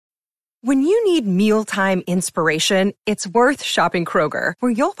When you need mealtime inspiration, it's worth shopping Kroger,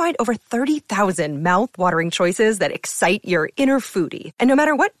 where you'll find over 30,000 mouth-watering choices that excite your inner foodie. And no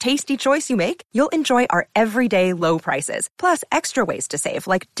matter what tasty choice you make, you'll enjoy our everyday low prices, plus extra ways to save,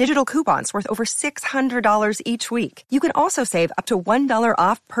 like digital coupons worth over $600 each week. You can also save up to $1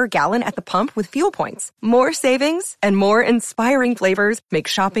 off per gallon at the pump with fuel points. More savings and more inspiring flavors make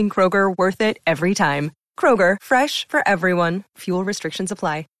shopping Kroger worth it every time. Kroger, fresh for everyone. Fuel restrictions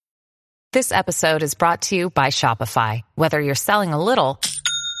apply. This episode is brought to you by Shopify. Whether you're selling a little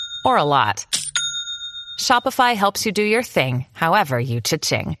or a lot, Shopify helps you do your thing, however you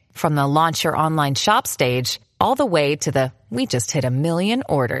cha-ching. From the launch your online shop stage, all the way to the we just hit 1 million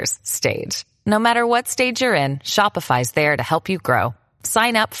orders stage. No matter what stage you're in, Shopify's there to help you grow.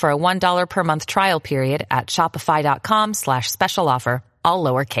 Sign up for a $1 per month trial period at shopify.com/special offer, all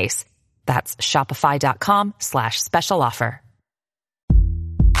lowercase. That's shopify.com/special offer.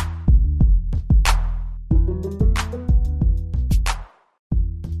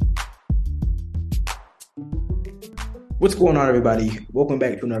 What's going on, everybody? Welcome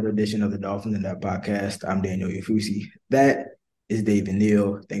back to another edition of the Dolphins in That podcast. I'm Daniel Yafusi. That is Dave and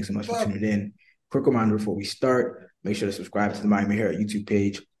Neil. Thanks so much for tuning in. Quick reminder before we start, make sure to subscribe to the Miami Herald YouTube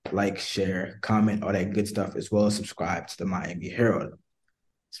page, like, share, comment, all that good stuff, as well as subscribe to the Miami Herald.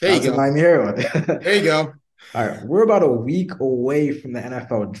 There you go. Miami Herald. There you go. All right, we're about a week away from the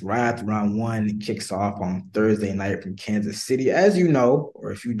NFL draft. Round 1 kicks off on Thursday night from Kansas City. As you know,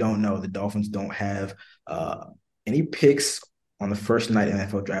 or if you don't know, the Dolphins don't have any picks on the first night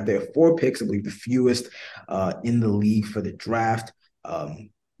NFL draft. They have 4 picks, I believe the fewest in the league for the draft.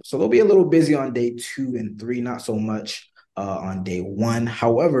 So they'll be a little busy on day 2 and 3, not so much on day 1.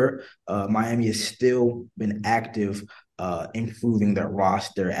 However, Miami has still been active improving their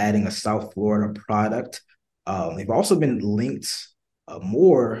roster, adding a South Florida product. They've also been linked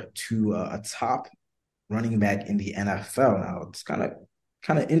more to a top running back in the NFL. Now, it's kind of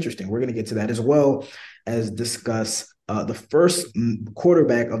interesting. We're going to get to that, as well as discuss the first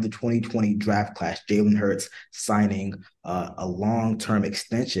quarterback of the 2020 draft class, Jalen Hurts, signing a long-term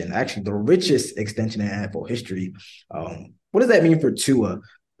extension, actually the richest extension in NFL history. What does that mean for Tua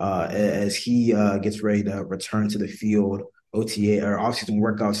as he gets ready to return to the field? OTA or off-season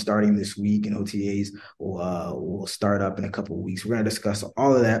workouts starting this week, and OTAs will start up in a couple of weeks. We're going to discuss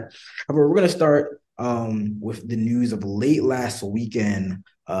all of that. However, we're going to start with the news of late last weekend.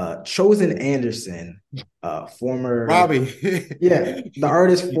 Chosen Anderson, former Robbie. the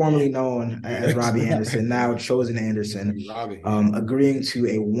artist formerly known as Robbie Anderson, now Chosen Anderson, agreeing to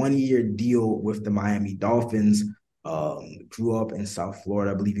a 1-year deal with the Miami Dolphins. Grew up in South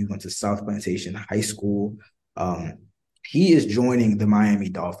Florida. I believe he went to South Plantation High School. He is joining the Miami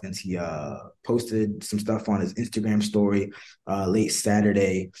Dolphins. He posted some stuff on his Instagram story late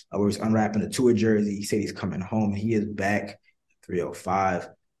Saturday where he's unwrapping a Tua jersey. He said he's coming home. He is back 305.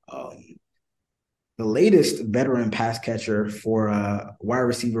 The latest veteran pass catcher for a wide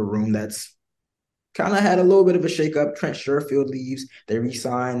receiver room that's kind of had a little bit of a shakeup. Trent Sherfield leaves. They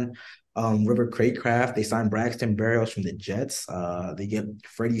re-sign River Craycraft. They signed Braxton Berrios from the Jets. They get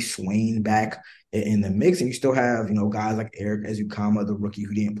Freddie Swain back in the mix, and you still have guys like Eric Ezukama, the rookie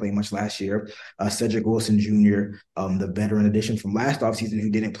who didn't play much last year, Cedric Wilson Jr., the veteran addition from last offseason who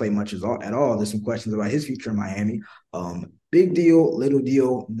didn't play much at all. There's some questions about his future in Miami. Big deal, little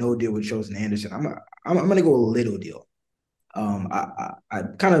deal, no deal with Chosen Anderson. I'm gonna go little deal. I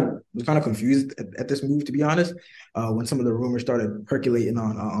was kind of confused at this move, to be honest, when some of the rumors started percolating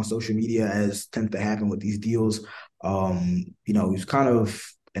on social media, as tends to happen with these deals. He was kind of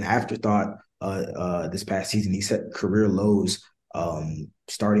an afterthought this past season. He set career lows,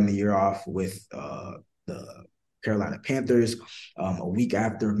 starting the year off with the Carolina Panthers, a week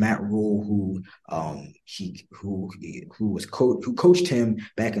after Matt Rule, who coached him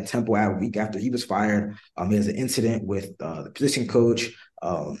back in Temple, a week after he was fired. He has an incident with the position coach,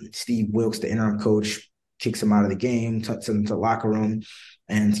 Steve Wilkes, the interim coach, kicks him out of the game, tucks him into the locker room,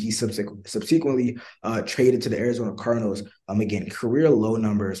 and he subsequently traded to the Arizona Cardinals. Again, career low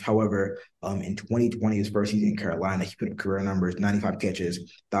numbers. However, in 2020, his first season in Carolina, he put up career numbers, 95 catches,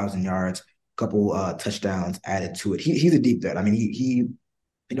 1,000 yards, couple touchdowns added to it. He's a deep threat. I mean, he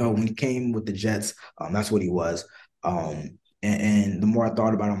when he came with the Jets, that's what he was. And the more I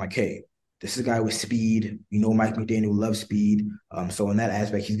thought about it, I'm like, hey, this is a guy with speed. Mike McDaniel loves speed. So in that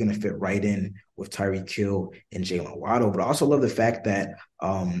aspect, he's going to fit right in with Tyreek Hill and Jalen Waddle. But I also love the fact that,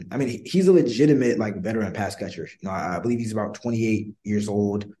 he's a legitimate veteran pass catcher. I believe he's about 28 years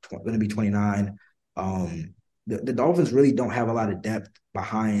old, going to be 29. The Dolphins really don't have a lot of depth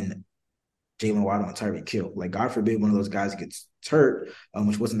behind Jalen Waddle and Tyreek Hill. God forbid one of those guys gets gets hurt,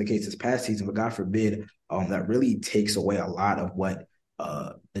 which wasn't the case this past season, but God forbid, that really takes away a lot of what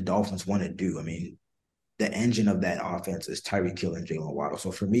the Dolphins want to do. I mean, the engine of that offense is Tyreek Hill and Jalen Waddle.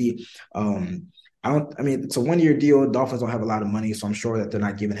 So for me, it's a 1-year deal. Dolphins don't have a lot of money, so I'm sure that they're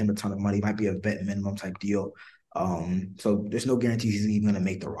not giving him a ton of money. It might be a vet minimum type deal. So there's no guarantee he's even going to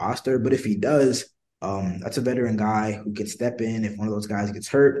make the roster. But if he does, that's a veteran guy who can step in if one of those guys gets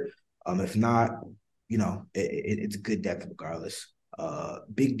hurt. If not, it's good depth regardless.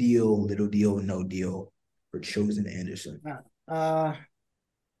 Big deal, little deal, no deal for Chosen Anderson.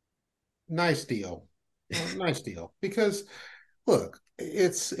 Nice deal. Nice deal. Because look,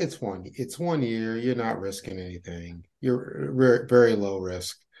 it's 1 year. You're not risking anything. You're very, very low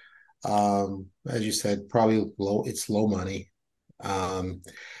risk. As you said, probably low. It's low money. And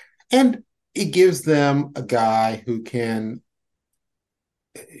it gives them a guy who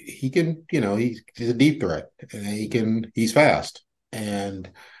he's a deep threat, and he's fast,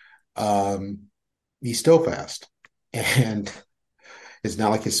 and he's still fast, and it's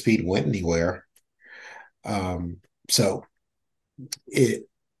not like his speed went anywhere. So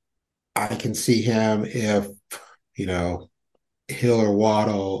I can see him if, Hill or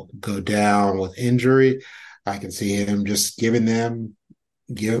Waddle go down with injury. I can see him just giving them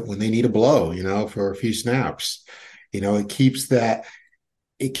when they need a blow, for a few snaps. It keeps that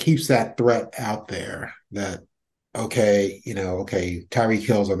threat out there that, okay, Tyreek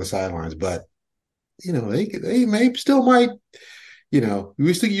Hill's on the sidelines, but they may still might,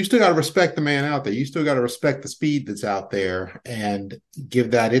 you still got to respect the man out there. You still got to respect the speed that's out there and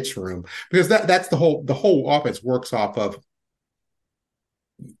give that its room, because that's the whole offense works off of,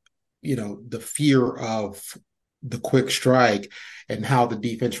 the fear of the quick strike and how the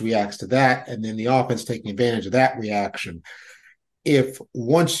defense reacts to that, and then the offense taking advantage of that reaction. If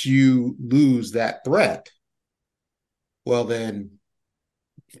once you lose that threat, well, then,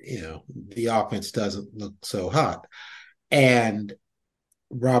 the offense doesn't look so hot. And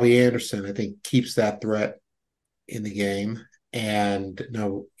Robbie Anderson, I think, keeps that threat in the game. And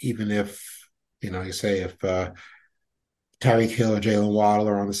even if, you say if Tyreek Hill or Jalen Waddle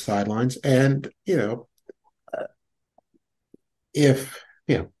are on the sidelines, and if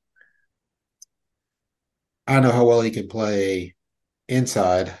I don't know how well he can play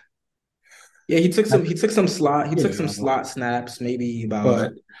inside. Yeah, he took some slot snaps, maybe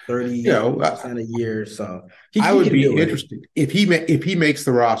about 30% a year. So I would be interested if he makes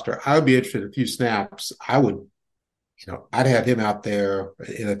the roster. I would be interested in a few snaps. I'd have him out there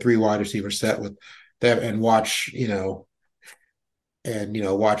in a 3 wide receiver set with them and watch,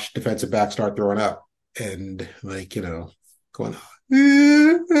 watch defensive backs start throwing up and going.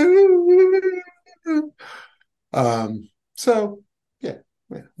 So yeah,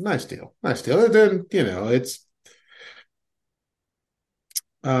 nice deal. And then it's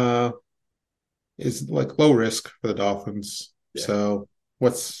like low risk for the Dolphins. Yeah. So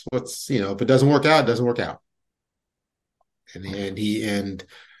what's if it doesn't work out, it doesn't work out. And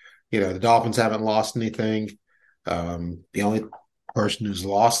the Dolphins haven't lost anything. The only person who's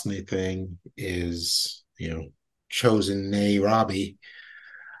lost anything is Chosen Robbie,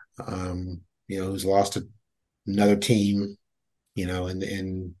 who's lost to another team, in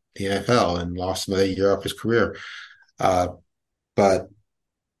the NFL and lost another year off his career. But I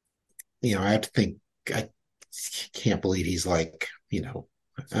have to think. I can't believe he's like, I don't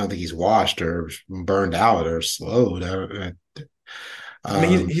think he's washed or burned out or slowed.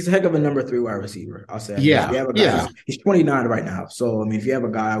 He's a heck of a number 3 wide receiver. I'll say. If you have a guy, he's 29 right now. So if you have a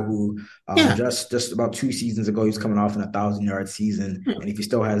guy who just about 2 seasons ago, he's coming off an 1,000-yard season, and if he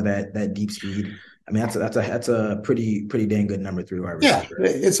still has that deep speed, that's a pretty dang good number 3 wide receiver.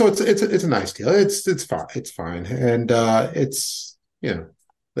 Yeah, so it's a nice deal. It's fine. It's fine, and it's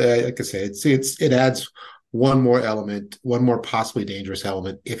like I say, it adds one more element, one more possibly dangerous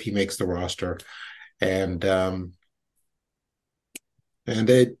element if he makes the roster, and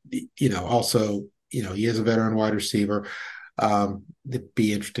it, also, he is a veteran wide receiver. It'd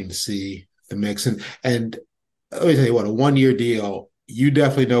be interesting to see the mix. And let me tell you what, a 1-year deal, you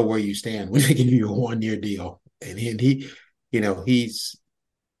definitely know where you stand when they give you a 1-year deal. And he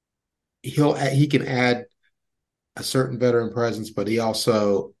can add a certain veteran presence, but he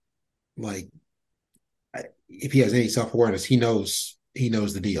also, like, if he has any self-awareness, he knows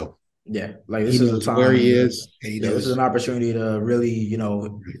the deal. Yeah, like this is a time where he is. And this is an opportunity to really,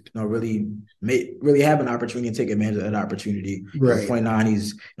 really have an opportunity and take advantage of that opportunity. Right. 29,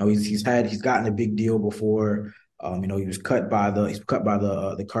 he's gotten a big deal before. He was cut by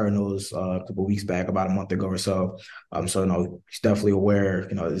the Cardinals a couple of weeks back, about a month ago or so. So he's definitely aware.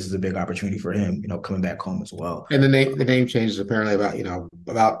 This is a big opportunity for him. Coming back home as well. And the name change is apparently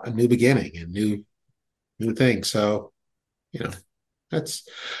about a new beginning and new things. So that's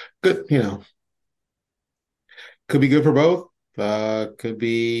good. Could be good for both. Could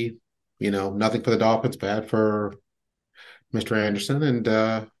be nothing for the Dolphins, bad for Mr. Anderson,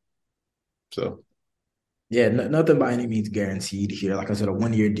 and so. Yeah, nothing by any means guaranteed here. Like I said, a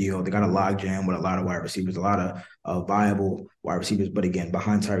 1 year deal. They got a logjam with a lot of wide receivers, a lot of viable wide receivers. But again,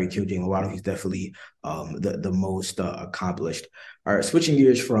 behind Tyreek Hill, Jalen Waddle, he's definitely the most accomplished. All right, switching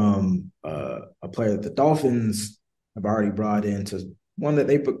gears from a player that the Dolphins have already brought in to one that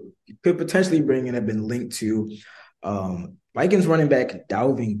they could potentially bring and have been linked to. Vikings running back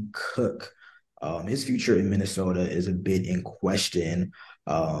Dalvin Cook. His future in Minnesota is a bit in question.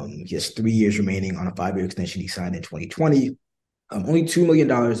 He has 3 years remaining on a 5-year extension he signed in 2020. Only $2 million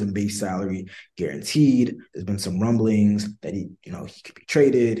in base salary guaranteed. There's been some rumblings that he could be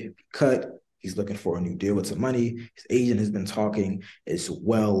traded, be cut. He's looking for a new deal with some money. His agent has been talking as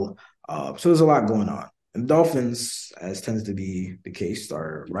well. So there's a lot going on. And Dolphins, as tends to be the case,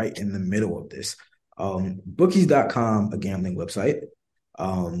 are right in the middle of this. Bookies.com, a gambling website,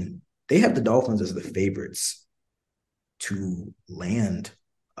 they have the Dolphins as the favorites to land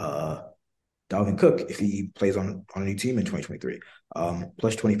Dalvin Cook if he plays on a new team in 2023.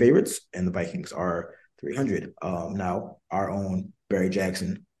 Plus 20 favorites, and the Vikings are 300. Now, our own Barry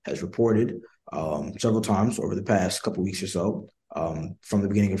Jackson has reported several times over the past couple weeks or so, from the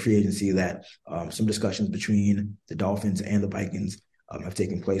beginning of free agency, that some discussions between the Dolphins and the Vikings have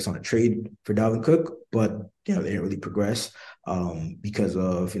taken place on a trade for Dalvin Cook, but they didn't really progress because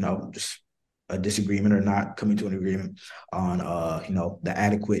of just a disagreement or not coming to an agreement on the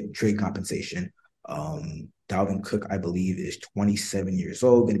adequate trade compensation. Dalvin Cook, I believe, is 27 years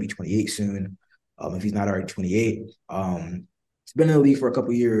old, going to be 28 soon. If he's not already 28, he's been in the league for a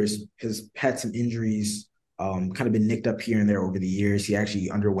couple of years, has had some injuries, kind of been nicked up here and there over the years. He actually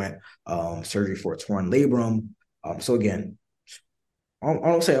underwent surgery for a torn labrum. So again, I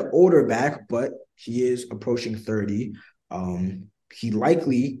don't say an older back, but he is approaching 30. He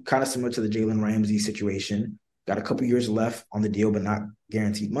likely, kind of similar to the Jalen Ramsey situation, got a couple years left on the deal, but not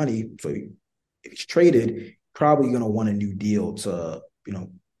guaranteed money. So if he's traded, probably going to want a new deal to,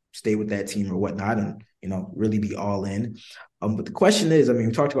 stay with that team or whatnot and, really be all in. But the question is,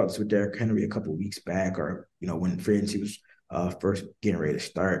 we talked about this with Derrick Henry a couple of weeks back, or, when free agency was first getting ready to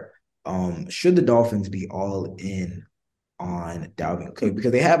start. Should the Dolphins be all in on Dalvin Cook,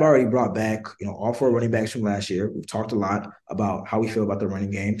 because they have already brought back, all 4 running backs from last year? We've talked a lot about how we feel about the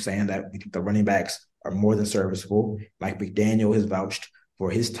running game, saying that we think the running backs are more than serviceable. Mike McDaniel has vouched for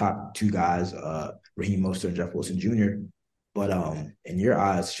his top 2 guys, Raheem Mostert and Jeff Wilson Jr. But in your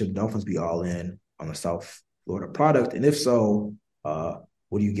eyes, should the Dolphins be all in on the South Florida product? And if so, what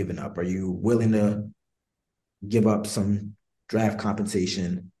are you giving up? Are you willing to give up some draft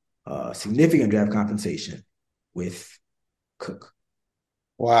compensation, significant draft compensation with Cook?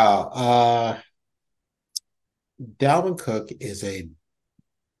 Wow. Dalvin Cook is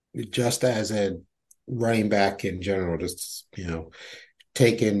just as a running back in general, just,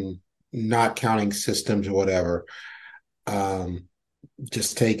 not counting systems or whatever,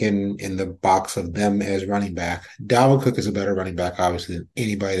 just taken in the box of them as running back. Dalvin Cook is a better running back, obviously, than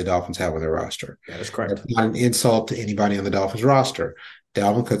anybody the Dolphins have on their roster. That is correct. That's not an insult to anybody on the Dolphins roster.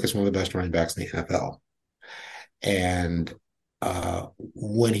 Dalvin Cook is one of the best running backs in the NFL. And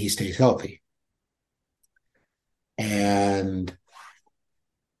when he stays healthy. And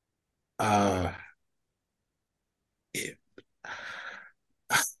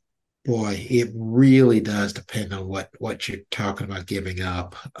it really does depend on what you're talking about giving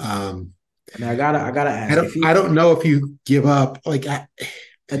up. I gotta ask. I don't know if you give up a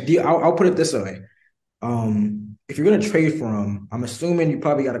deal. I'll put it this way: if you're gonna trade for him, I'm assuming you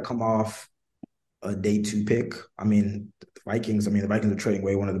probably got to come off a day 2 pick. The Vikings are trading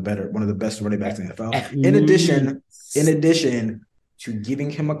away one of the best running backs in the NFL. In addition to giving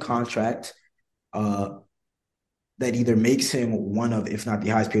him a contract that either makes him one of, if not the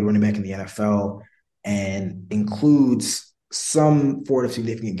highest paid running back in the NFL, and includes some sort of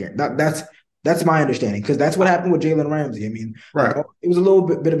significant guarantee. That's my understanding, because that's what happened with Jalen Ramsey. Right. It was a little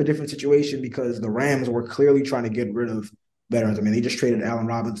bit of a different situation because the Rams were clearly trying to get rid of veterans. They just traded Allen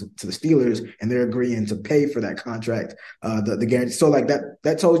Robinson to the Steelers, and they're agreeing to pay for that contract, the guarantee. So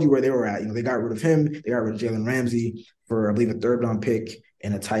that tells you where they were at. They got rid of him. They got rid of Jalen Ramsey for, I believe, a 3rd round pick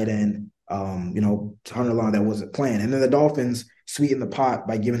and a tight end. Hunter Long that wasn't planned. And then the Dolphins sweetened the pot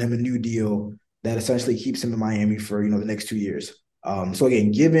by giving him a new deal that essentially keeps him in Miami for, the next 2 years. So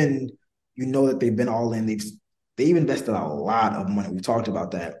again, given that they've been all in, they've invested a lot of money. We talked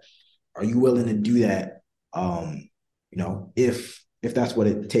about that. Are you willing to do that? If that's what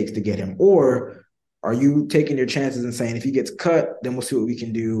it takes to get him, or are you taking your chances and saying if he gets cut, then we'll see what we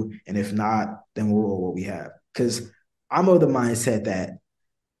can do, and if not, then we'll roll what we have? Because I'm of the mindset that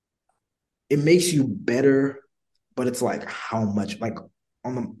it makes you better, but it's like how much, like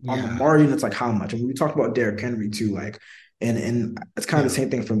on the margin, it's like how much. And we talked about Derrick Henry too, like, and it's kind of the same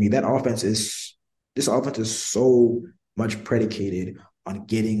thing for me. This offense is so much predicated on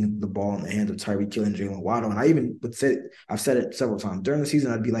getting the ball in the hands of Tyreek Hill and Jalen Waddle. And I even I've said it several times during the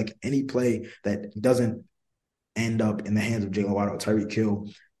season. I'd be like, any play that doesn't end up in the hands of Jalen Waddle or Tyreek Hill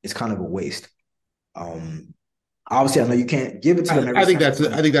is kind of a waste. Obviously, I know you can't give it to them every I think that's an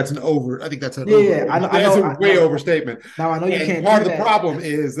way overstatement. Now I know you can't. Part of the problem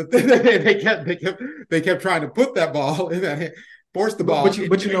is that they kept trying to put that ball in that hand, force the ball.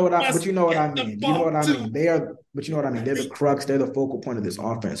 But you know what I mean. You know what I mean. But you know what I mean. They're the crux. They're the focal point of this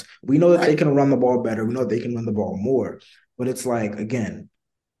offense. We know that they can run the ball better. We know that they can run the ball more. But it's like, again,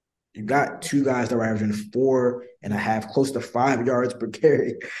 you got two guys that are averaging 4.5, close to 5 yards per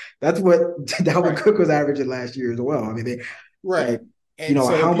carry. That's what Dalvin Cook was averaging last year as well. I mean,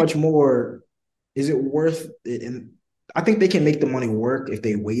 how much more is it worth it? And I think they can make the money work if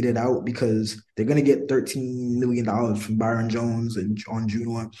they wait it out, because they're going to get $13 million from Byron Jones on June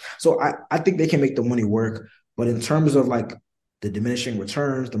 1. So I think they can make the money work. But in terms of like the diminishing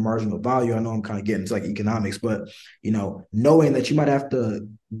returns, the marginal value, I know I'm kind of getting into like economics, but knowing that you might have to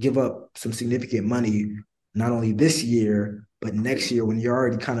give up some significant money, not only this year, but next year when you're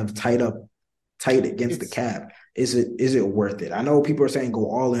already kind of tight against the cap, is it worth it? I know people are saying go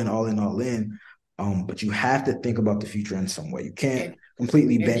all in. But you have to think about the future in some way. You can't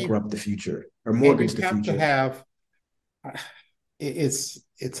completely bankrupt the future or mortgage the future.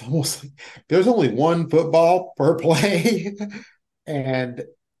 It's almost like there's only one football per play. And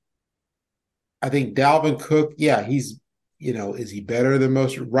I think Dalvin Cook, he's, is he better than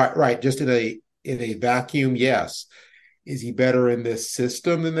most? Right. Just in a vacuum, yes. Is he better in this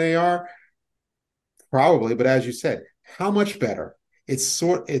system than they are? Probably. But as you said, how much better? It's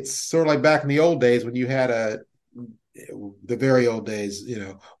sort of like back in the old days when you had the very old days,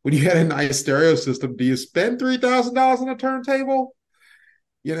 when you had a nice stereo system. Do you spend $3,000 on a turntable?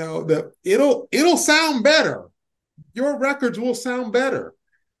 It'll sound better. Your records will sound better.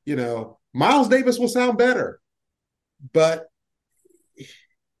 Miles Davis will sound better. But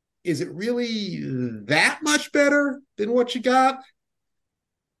is it really that much better than what you got?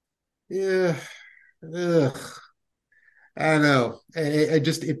 Yeah. Ugh. I don't know.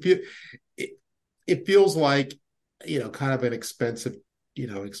 It feels like, kind of an expensive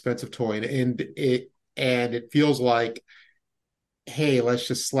toy, and it feels like, hey, let's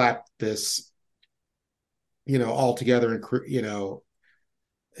just slap this, all together, and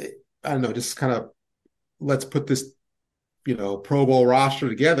I don't know, just kind of let's put this, Pro Bowl roster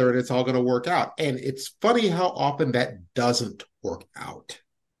together, and it's all going to work out. And it's funny how often that doesn't work out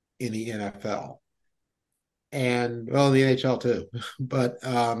in the NFL. And in the NHL too, but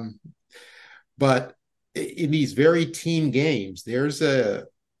in these very team games, there's a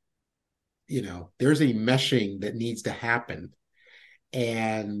meshing that needs to happen,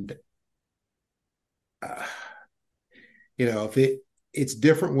 and it's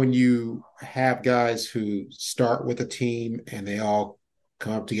different when you have guys who start with a team and they all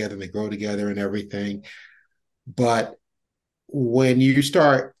come up together and they grow together and everything, but when you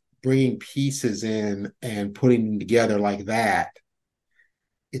start bringing pieces in and putting them together like that,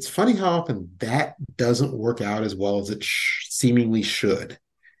 it's funny how often that doesn't work out as well as it seemingly should.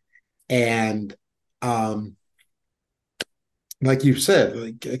 And like you said,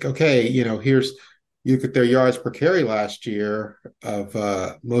 like okay, here's, you look at their yards per carry last year of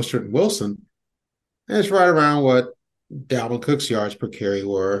Mostert and Wilson, and it's right around what Dalvin Cook's yards per carry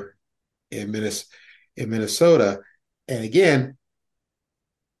were in Minnesota. And again,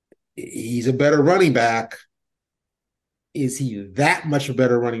 he's a better running back. Is he that much a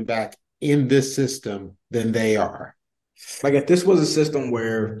better running back in this system than they are? Like if this was a system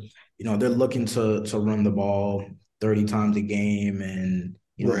where, they're looking to run the ball 30 times a game and,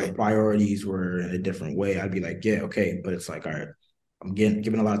 the priorities were in a different way, I'd be like, yeah, okay. But it's like, all right, I'm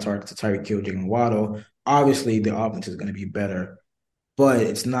giving a lot of targets to Tyreek Hill, Jalen Waddle. Obviously the offense is going to be better, but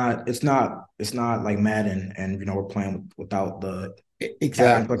it's not like Madden and, we're playing without the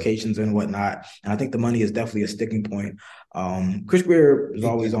exact implications and whatnot. And I think the money is definitely a sticking point. Chris Greer is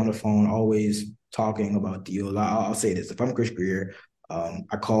always on the phone, always talking about deals. I'll say this: if I'm Chris Greer,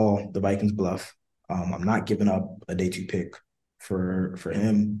 I call the Vikings bluff. I'm not giving up a day 2 pick for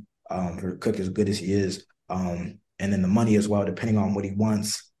him. For Cook, as good as he is. And then the money as well, depending on what he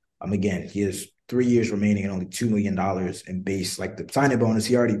wants. Again, he has 3 years remaining and only $2 million in base. Like the signing bonus,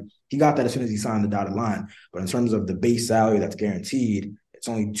 he got that as soon as he signed the dotted line. But in terms of the base salary that's guaranteed, it's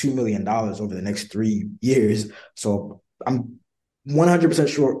only $2 million over the next 3 years. So I'm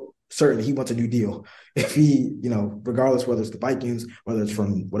 100% certain he wants a new deal. If he, regardless whether it's the Vikings, whether it's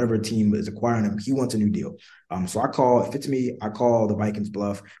from whatever team is acquiring him, he wants a new deal. So if it's me, I call the Vikings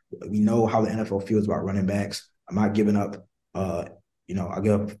bluff. We know how the NFL feels about running backs. I'm not giving up, I'll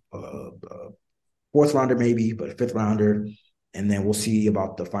give up a 4th rounder maybe, but a 5th rounder, and then we'll see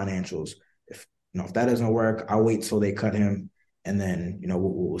about the financials. If that doesn't work, I'll wait till they cut him, and then,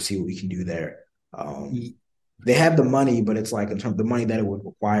 we'll see what we can do there. They have the money, but it's like in terms of the money that it would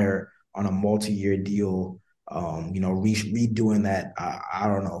require on a multi-year deal, redoing that, I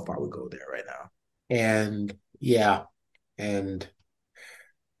don't know if I would go there right now. And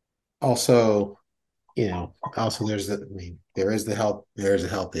also, there's a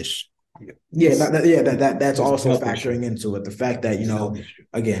health issue. That's also factoring into it. The fact that,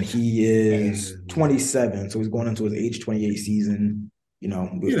 again, he is 27, so he's going into his age 28 season.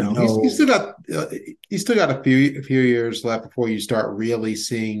 He's still got a few years left before you start really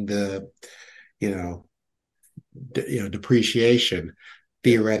seeing the, depreciation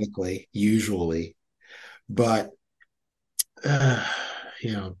theoretically, usually, but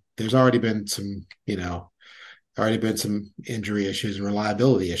there's already been some injury issues and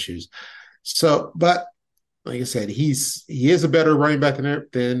reliability issues. So, but like I said, he is a better running back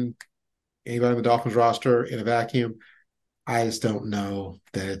than anybody on the Dolphins roster in a vacuum. I just don't know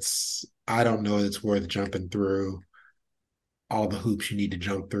that it's worth jumping through all the hoops you need to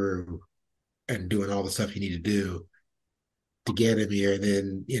jump through and doing all the stuff you need to do to get him here. And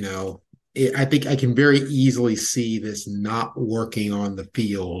then, I think I can very easily see this not working on the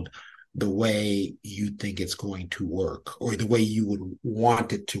field the way you think it's going to work or the way you would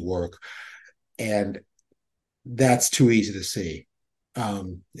want it to work. And that's too easy to see.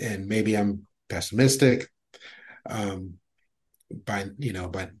 And maybe I'm pessimistic. By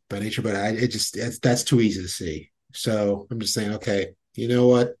nature, but that's too easy to see. So I'm just saying, okay, you know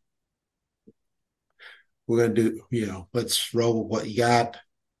what? We're going to do, let's roll with what you got.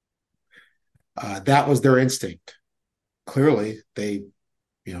 That was their instinct. Clearly, they're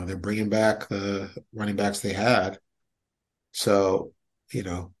bringing back the running backs they had. So,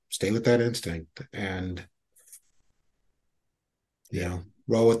 stay with that instinct and,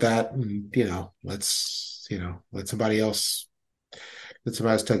 roll with that. And, let somebody else take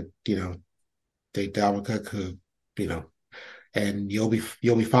Dalvin Cook, who, and you'll be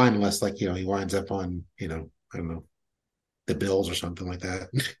fine unless he winds up on, I don't know, the Bills or something like that.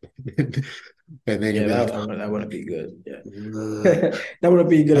 And then that wouldn't be good. Yeah. That wouldn't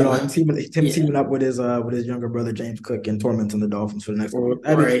be good at all. Teaming up with his younger brother James Cook and tormenting the Dolphins for the next one.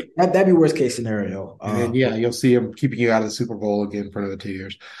 That'd be worst case scenario. And then, you'll see him keeping you out of the Super Bowl again for another 2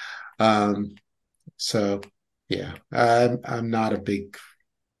 years. So yeah, I'm not a big,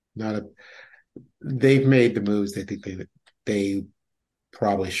 they've made the moves they think they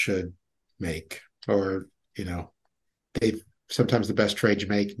probably should make, or, sometimes the best trade you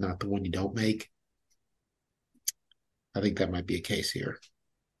make, not the one you don't make. I think that might be a case here.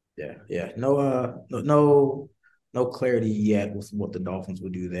 Yeah. No clarity yet with what the Dolphins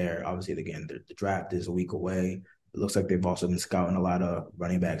would do there. Obviously, again, the draft is a week away. It looks like they've also been scouting a lot of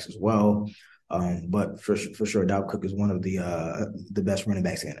running backs as well. But for sure, Dalvin Cook is one of the best running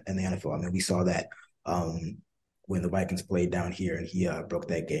backs in the NFL. I mean, we saw that when the Vikings played down here, and he broke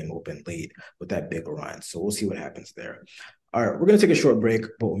that game open late with that big run. So we'll see what happens there. All right, we're going to take a short break,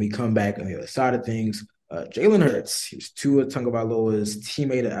 but when we come back on the other side of things, Jalen Hurts, he was Tua Tagovailoa's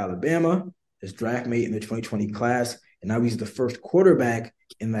teammate at Alabama, his draft mate in the 2020 class, and now he's the first quarterback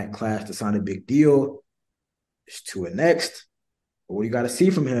in that class to sign a big deal. It's Tua next. But what do you got to see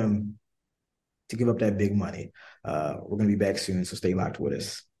from him to give up that big money? We're going to be back soon, so stay locked with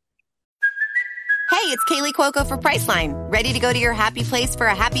us. Hey, it's Kaylee Cuoco for Priceline. Ready to go to your happy place for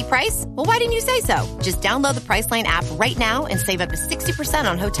a happy price? Well, why didn't you say so? Just download the Priceline app right now and save up to 60%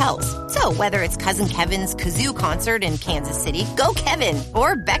 on hotels. So whether it's Cousin Kevin's Kazoo Concert in Kansas City, go Kevin,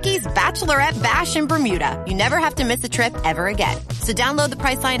 or Becky's Bachelorette Bash in Bermuda, you never have to miss a trip ever again. So download the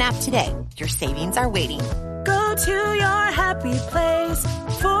Priceline app today. Your savings are waiting. Go to your happy place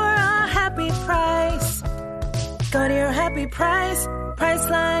for a happy price. Go to your happy price,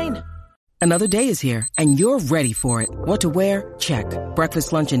 Priceline. Another day is here, and you're ready for it. What to wear? Check.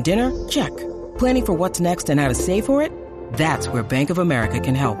 Breakfast, lunch, and dinner? Check. Planning for what's next and how to save for it? That's where Bank of America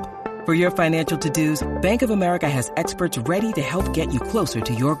can help. For your financial to-dos, Bank of America has experts ready to help get you closer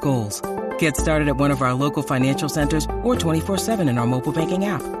to your goals. Get started at one of our local financial centers or 24/7 in our mobile banking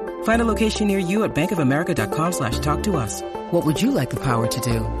app. Find a location near you at bankofamerica.com/talktous. What would you like the power to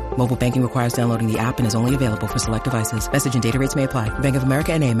do? Mobile banking requires downloading the app and is only available for select devices. Message and data rates may apply. Bank of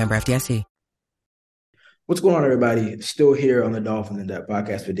America N.A., member FDIC. What's going on, everybody? Still here on the Dolphins in Depth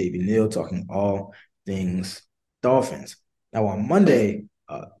podcast with Davey Neal, talking all things Dolphins. Now, on Monday,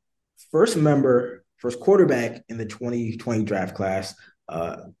 first quarterback in the 2020 draft class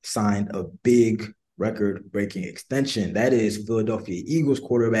signed a big record-breaking extension. That is Philadelphia Eagles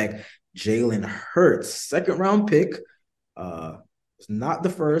quarterback Jalen Hurts. Second-round pick. It's not the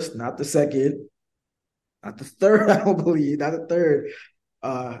first, not the second, not the third, I don't believe, not the third.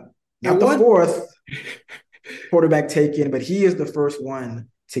 Not the fourth quarterback taken, but he is the first one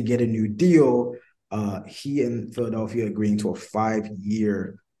to get a new deal. He and Philadelphia agreeing to a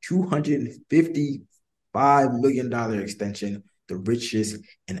 5-year, $255 million extension, the richest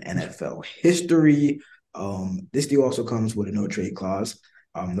in NFL history. This deal also comes with a no-trade clause,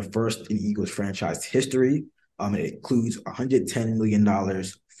 the first in Eagles franchise history. It includes $110 million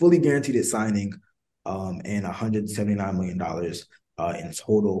fully guaranteed at signing and $179 million in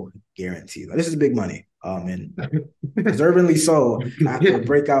total guarantees. Now, this is big money, and deservingly so after a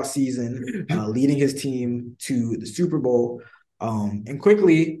breakout season, leading his team to the Super Bowl. And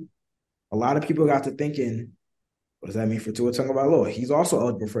quickly, a lot of people got to thinking, what does that mean for Tua Tagovailoa? He's also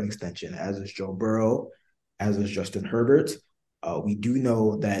eligible for an extension, as is Joe Burrow, as is Justin Herbert. We do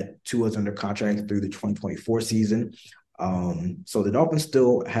know that Tua's under contract through the 2024 season. So the Dolphins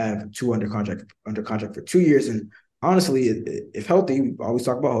still have Tua under contract for 2 years. And honestly, if healthy, we always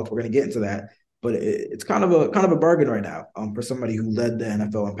talk about health. We're going to get into that, but it's kind of a bargain right now for somebody who led the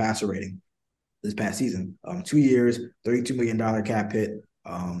NFL in passer rating this past season. 2 years, $32 million cap hit.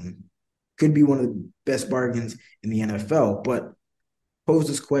 Could be one of the best bargains in the NFL. But pose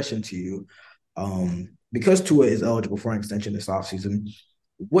this question to you. Because Tua is eligible for an extension this offseason,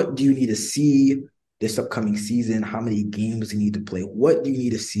 what do you need to see this upcoming season? How many games do you need to play? What do you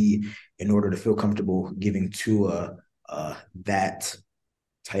need to see in order to feel comfortable giving Tua that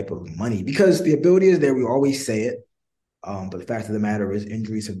type of money? Because the ability is there. We always say it. But the fact of the matter is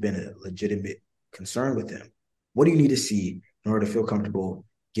injuries have been a legitimate concern with him. What do you need to see in order to feel comfortable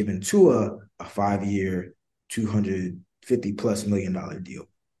giving Tua a 5-year, $250+ million deal?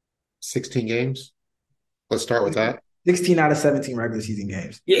 16 games. Let's start with that. 16 out of 17 regular season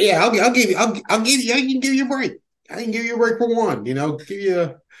games. Yeah. I can give you a break. I can give you a break for one. Give you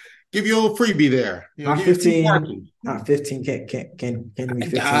a little freebie there. Not 15. Not 15. Can't give me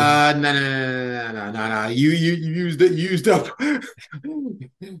 15. No. You used up.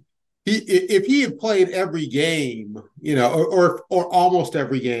 If he had played every game, or almost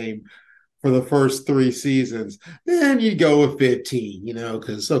every game for the first 3 seasons, then you'd go with 15,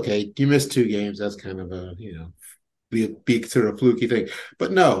 because, okay, you missed 2 games. That's kind of a, be considered a fluky thing.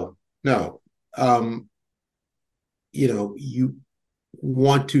 But no. You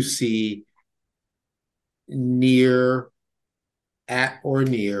want to see at or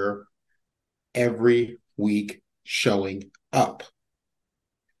near every week showing up.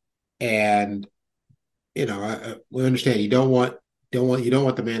 And, we understand you don't want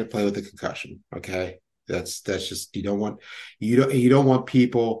the man to play with a concussion. Okay. That's just, you don't want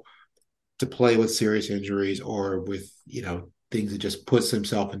people to play with serious injuries or with, things that just puts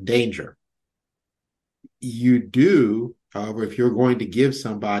himself in danger. You do, however, if you're going to give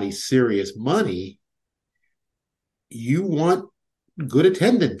somebody serious money, you want good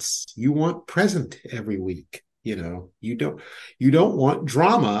attendance. You want present every week. You don't want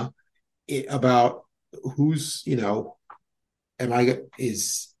drama about who's going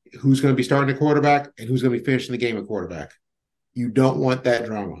to be starting a quarterback and who's going to be finishing the game at quarterback. You don't want that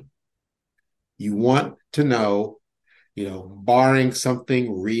drama. You want to know, barring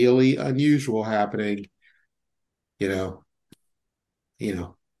something really unusual happening, I know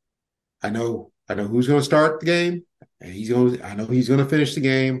who's going to start the game, and I know he's going to finish the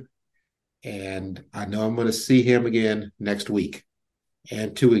game, and I know I'm going to see him again next week,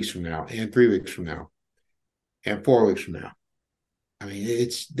 and 2 weeks from now, and 3 weeks from now, and 4 weeks from now. I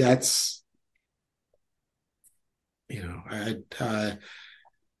mean, that's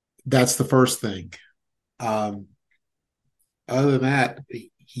the first thing. Other than that,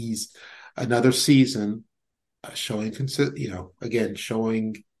 he's another season showing,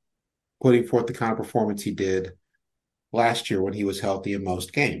 putting forth the kind of performance he did last year when he was healthy in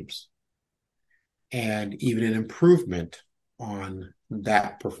most games, and even an improvement on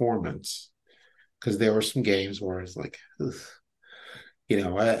that performance. because there were some games where it's like, ugh.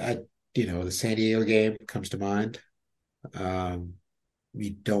 The San Diego game comes to mind. Um,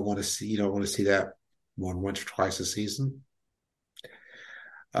 you don't want to see that one once or twice a season.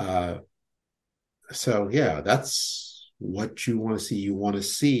 Uh, so yeah, that's what you want to see. You want to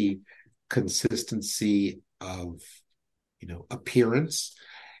see consistency of, appearance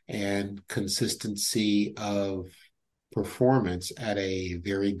and consistency of performance at a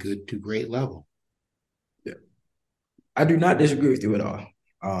very good to great level. Yeah. I do not disagree with you at all.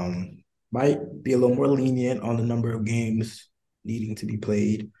 Might be a little more lenient on the number of games needing to be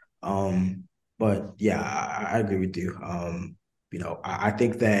played. But yeah, I agree with you. I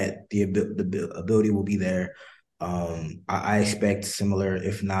think that the ability will be there. I expect similar,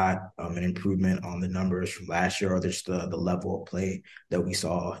 if not an improvement on the numbers from last year, or just the level of play that we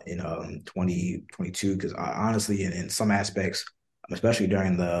saw in 2022. Because honestly, in some aspects, especially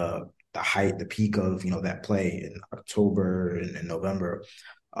during the peak of that play in October and November,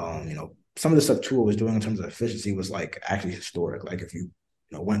 some of the stuff Tua was doing in terms of efficiency was like actually historic. Like if you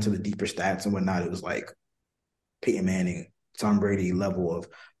went to the deeper stats and whatnot, it was like Peyton Manning, Tom Brady level of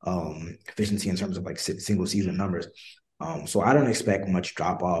efficiency in terms of like single season numbers. So I don't expect much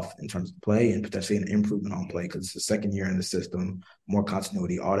drop off in terms of play, and potentially an improvement on play because it's the second year in the system, more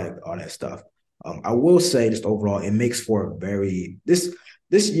continuity, all that stuff. I will say just overall, it makes for this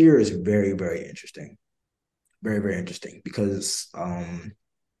year is very, very interesting. Very, very interesting because I'm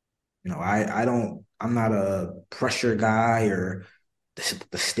not a pressure guy or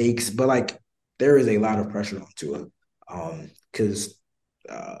the stakes, but like there is a lot of pressure on Tua. Because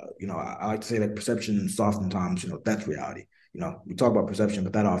I like to say that perception oftentimes, that's reality. We talk about perception,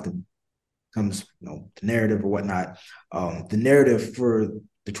 but that often comes, the narrative or whatnot. The narrative for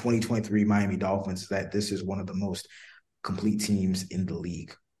the 2023 Miami Dolphins is that this is one of the most complete teams in the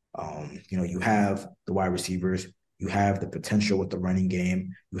league. You have the wide receivers, you have the potential with the running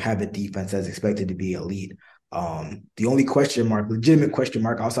game, you have the defense that's expected to be elite. The only legitimate question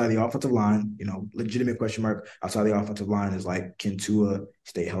mark outside the offensive line, is like, can Tua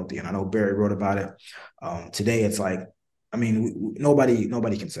stay healthy? And I know Barry wrote about it. Today it's like,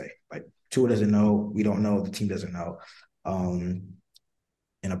 nobody can say. Like Tua doesn't know, we don't know, the team doesn't know.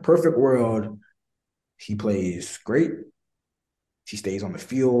 In a perfect world, he plays great. He stays on the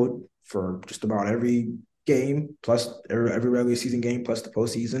field for just about every game, plus every regular season game, plus the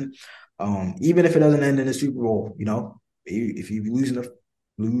postseason. Even if it doesn't end in the Super Bowl, if you lose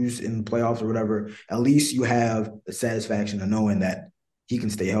in the playoffs or whatever, at least you have the satisfaction of knowing that he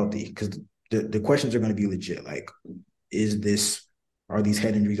can stay healthy. Because the questions are going to be legit. Like, are these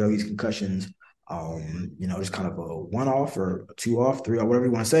head injuries, are these concussions, just kind of a one-off or a two-off, three, or whatever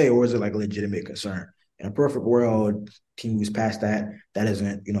you want to say, or is it like a legitimate concern? In a perfect world, team moves past that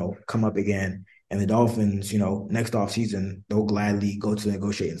doesn't, come up again. And the Dolphins, next off season, they'll gladly go to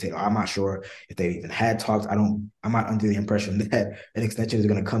negotiate and say, I'm not sure if they even had talks. I'm not under the impression that an extension is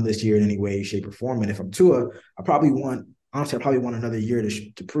going to come this year in any way, shape, or form. And if I'm Tua, I probably want another year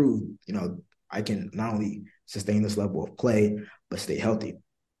to prove, I can not only sustain this level of play, but stay healthy.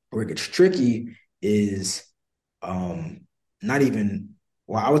 Where it gets tricky is not even,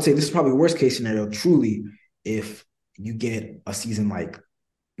 well, I would say this is probably worst case scenario, truly, if you get a season like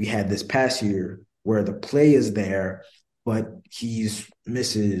we had this past year where the play is there, but he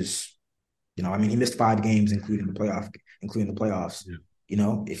misses, he missed 5 games, including the playoffs.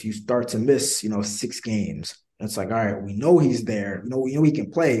 Yeah. If you start to miss, 6 games, it's like, all right, we know he's there. We know he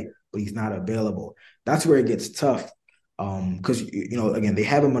can play, but he's not available. That's where it gets tough. Because, again, they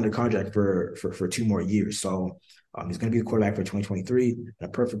have him under contract for 2 more years. So he's going to be a quarterback for 2023. In a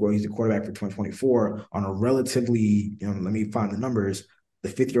perfect world, he's a quarterback for 2024 on a relatively, let me find the numbers. The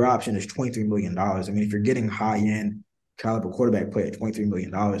 5th-year option is $23 million. If you're getting high-end caliber quarterback play at $23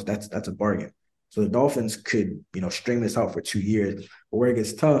 million, that's a bargain. So the Dolphins could, string this out for 2 years. But where it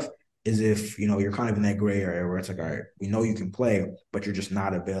gets tough is if, you're kind of in that gray area where it's like, all right, we know you can play, but you're just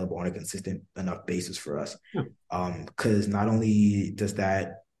not available on a consistent enough basis for us. Because not only does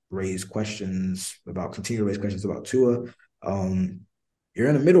that continue to raise questions about Tua, you're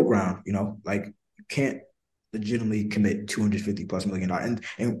in the middle ground, like you can't legitimately commit $250+ million.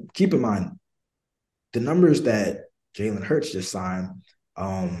 And keep in mind, the numbers that Jalen Hurts just signed,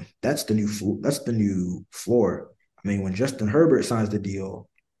 that's the new floor. When Justin Herbert signs the deal,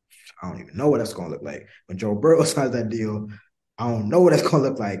 I don't even know what that's going to look like. When Joe Burrow signs that deal, I don't know what that's going to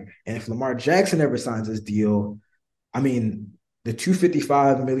look like. And if Lamar Jackson ever signs this deal, the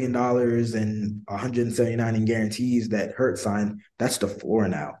 $255 million and $179 in guarantees that Hurts signed, that's the floor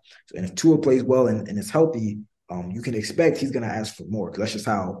now. And if Tua plays well and is healthy, you can expect he's going to ask for more because that's just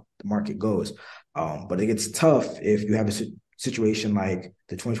how the market goes. But it gets tough if you have a situation like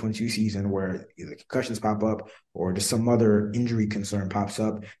the 2022 season where either concussions pop up or just some other injury concern pops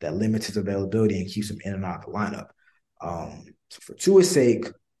up that limits his availability and keeps him in and out of the lineup. So for Tua's sake,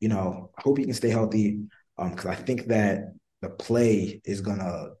 I hope he can stay healthy because I think that the play is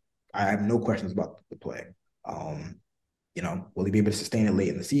I have no questions about the play. Will he be able to sustain it late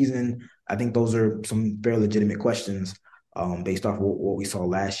in the season? I think those are some very legitimate questions based off of what we saw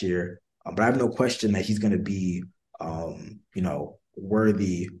last year. But I have no question that he's going to be,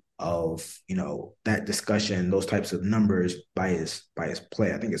 worthy of, that discussion, those types of numbers by his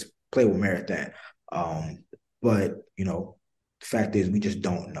play. I think his play will merit that. But, the fact is we just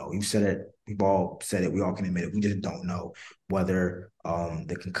don't know. You said it. We've all said it. We all can admit it. We just don't know whether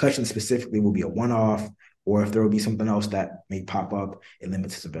the concussion specifically will be a one-off or if there will be something else that may pop up and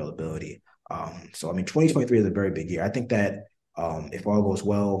limits his availability. 2023 is a very big year. I think that if all goes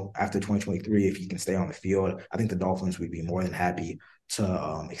well after 2023, if he can stay on the field, I think the Dolphins would be more than happy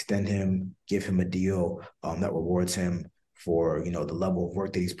to extend him, give him a deal that rewards him for, the level of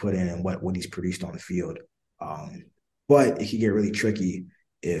work that he's put in and what he's produced on the field. But it can get really tricky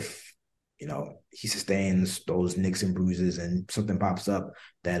if, he sustains those nicks and bruises and something pops up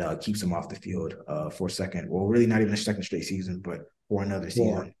that keeps him off the field for a second. Well, really not even a second straight season, but for another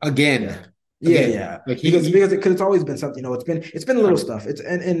season. Again. Yeah. Like because it's always been something, it's been little stuff.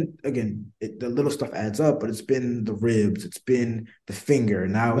 The little stuff adds up, but it's been the ribs, it's been the finger.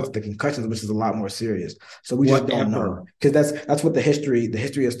 Now it's the concussions, which is a lot more serious. So we just don't know because that's what the history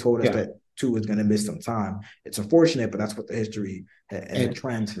has told us that Tua is going to miss some time. It's unfortunate, but that's what the history and the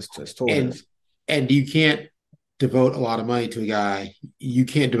trends has told us. And you can't devote a lot of money to a guy. You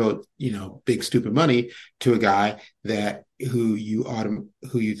can't devote, big stupid money to a guy who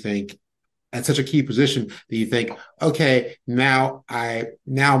you think at such a key position that you think, okay, now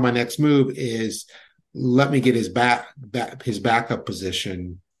my next move is let me get his backup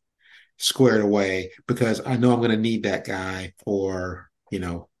position squared away because I know I'm going to need that guy for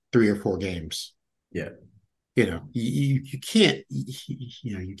 3 or 4 games. Yeah, you can't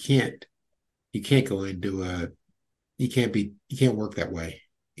go into you can't work that way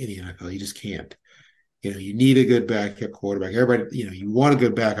in the NFL. You just can't. You need a good backup quarterback. Everybody, you want a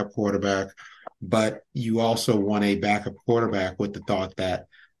good backup quarterback, but you also want a backup quarterback with the thought that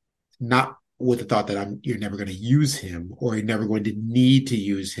you're never going to use him or you're never going to need to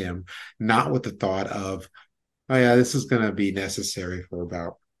use him, not with the thought of, oh yeah, this is going to be necessary for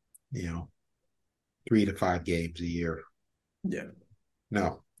about, 3 to 5 games a year. Yeah.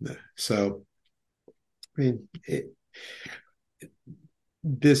 No. So, I mean,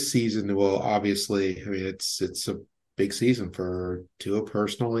 this season will obviously, it's a big season for Tua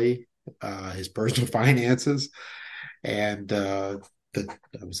personally, his personal finances, and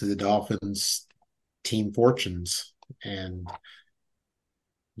obviously the Dolphins team fortunes, and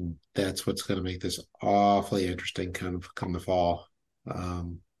that's what's going to make this awfully interesting come the fall.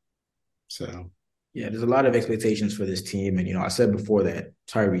 Yeah, there's a lot of expectations for this team. And, I said before that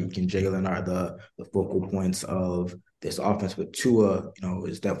Tyreek and Jalen are the focal points of this offense, but Tua,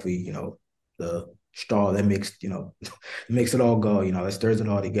 is definitely, the straw that makes, makes it all go, that stirs it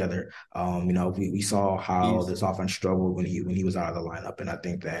all together. We saw how this offense struggled when he was out of the lineup. And I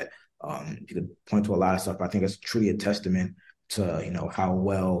think that you could point to a lot of stuff. I think it's truly a testament to, how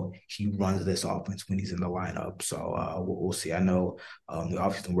well he runs this offense when he's in the lineup. So we'll see. I know the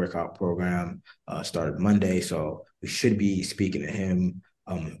offseason workout program started Monday, so we should be speaking to him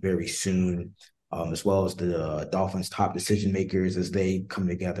very soon, as well as the Dolphins' top decision makers as they come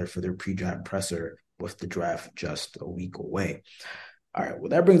together for their pre-draft presser with the draft just a week away. All right, well,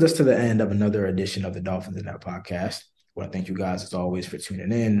 that brings us to the end of another edition of the Dolphins in That podcast. I want to thank you guys, as always, for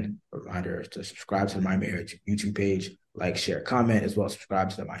tuning in. A reminder to subscribe to the Miami Herald YouTube page, like, share, comment, as well as subscribe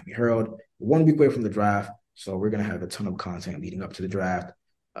to the Miami Herald. We're 1 week away from the draft, so we're going to have a ton of content leading up to the draft.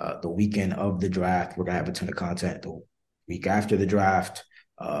 The weekend of the draft, we're going to have a ton of content. The week after the draft,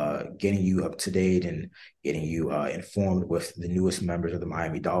 getting you up to date and getting you informed with the newest members of the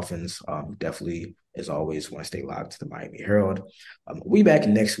Miami Dolphins. Definitely, as always, want to stay locked to the Miami Herald. We'll be back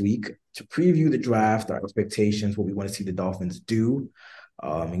next week to preview the draft, our expectations, what we want to see the Dolphins do,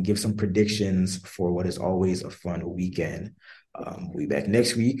 and give some predictions for what is always a fun weekend. We'll be back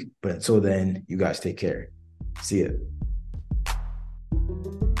next week, but until then, you guys take care. See ya.